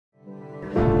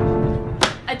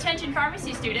Attention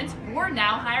pharmacy students, we're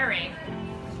now hiring.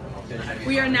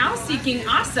 We are now seeking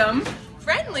awesome,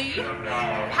 friendly,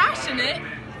 passionate,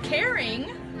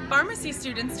 caring pharmacy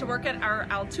students to work at our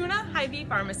Altoona Hy-Vee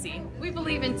pharmacy. We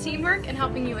believe in teamwork and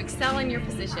helping you excel in your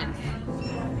position.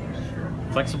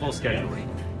 Flexible scheduling.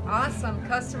 Awesome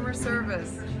customer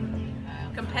service.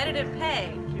 Competitive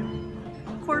pay.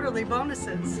 Quarterly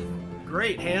bonuses.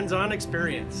 Great hands-on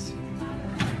experience.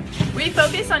 We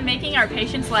focus on making our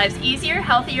patients' lives easier,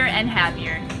 healthier, and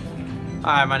happier.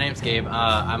 Hi, my name's Gabe.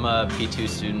 I'm a P2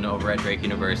 student over at Drake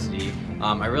University.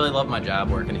 I really love my job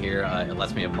working here. It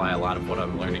lets me apply a lot of what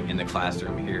I'm learning in the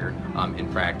classroom here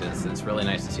in practice. It's really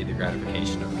nice to see the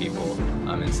gratification of people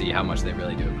and see how much they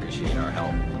really do appreciate our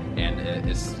help. And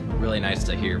it's really nice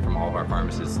to hear from all of our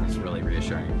pharmacists. It's really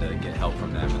reassuring to get help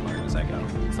from them and learn as I go.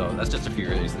 So that's just a few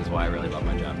reasons why I really love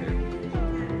my job here.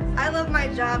 I love my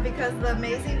job because of the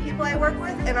amazing people I work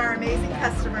with and our amazing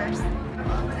customers.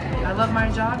 I love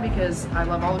my job because I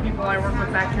love all the people I work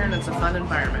with back here and it's a fun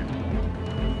environment.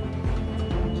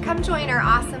 Come join our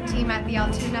awesome team at the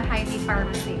Altoona Hy-Vee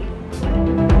Pharmacy.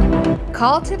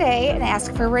 Call today and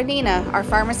ask for Renina, our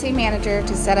pharmacy manager,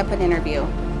 to set up an interview.